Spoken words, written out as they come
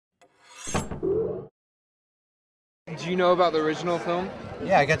Do you know about the original film?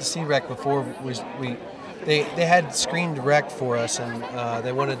 Yeah, I got to see Wreck before they had screened Wreck for us, and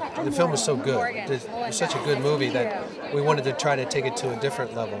the film was so good. It was such a good movie that we wanted to try to take it to a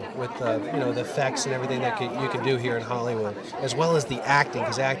different level with the effects and everything that you can do here in Hollywood, as well as the acting,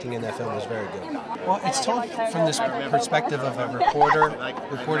 because acting in that film was very good. Well, it's told from this perspective of a reporter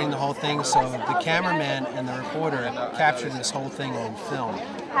reporting the whole thing. So the cameraman and the reporter captured this whole thing on film,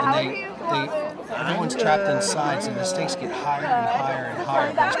 and everyone's trapped inside, so the stakes get higher and higher and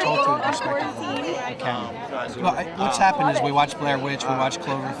higher. But it's told through the perspective of the camera. Well, what's happened is we watched Blair Witch, we watched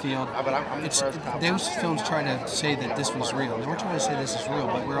Cloverfield. Those films try to say that this was real. They weren't trying to say this is real,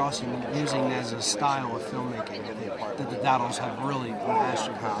 but we're also using it as a style of filmmaking that the Dowdells have really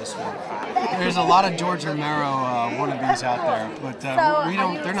mastered with this film. There's a lot of George Romero wannabes out there, but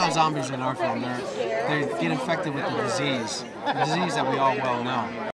they're not zombies in our film. They get infected with the disease that we all well know.